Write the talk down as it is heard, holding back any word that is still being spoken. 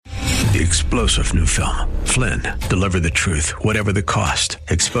The explosive new film, Flynn, Deliver the Truth, Whatever the Cost,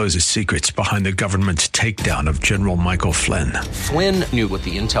 exposes secrets behind the government's takedown of General Michael Flynn. Flynn knew what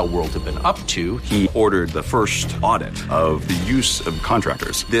the intel world had been up to. He ordered the first audit of the use of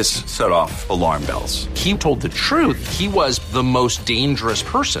contractors. This set off alarm bells. He told the truth. He was the most dangerous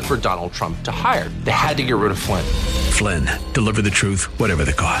person for Donald Trump to hire. They had to get rid of Flynn. Flynn, Deliver the Truth, Whatever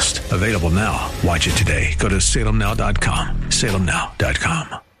the Cost. Available now. Watch it today. Go to salemnow.com.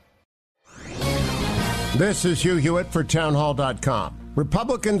 salemnow.com. This is Hugh Hewitt for townhall.com.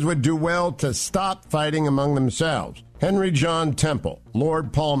 Republicans would do well to stop fighting among themselves. Henry John Temple,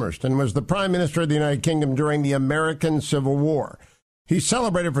 Lord Palmerston, was the Prime Minister of the United Kingdom during the American Civil War. He's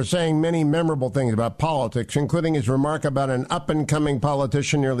celebrated for saying many memorable things about politics, including his remark about an up-and-coming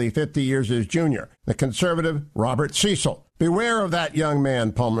politician nearly 50 years his junior, the conservative Robert Cecil. Beware of that young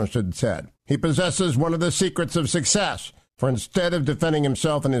man, Palmerston said. He possesses one of the secrets of success, for instead of defending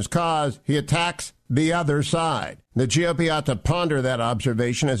himself and his cause, he attacks the other side. The GOP ought to ponder that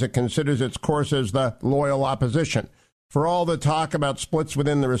observation as it considers its course as the loyal opposition. For all the talk about splits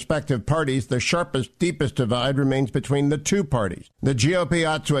within the respective parties, the sharpest, deepest divide remains between the two parties. The GOP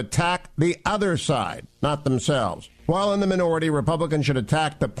ought to attack the other side, not themselves. While in the minority, Republicans should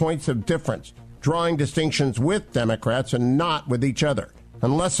attack the points of difference, drawing distinctions with Democrats and not with each other.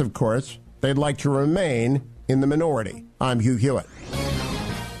 Unless, of course, they'd like to remain in the minority. I'm Hugh Hewitt.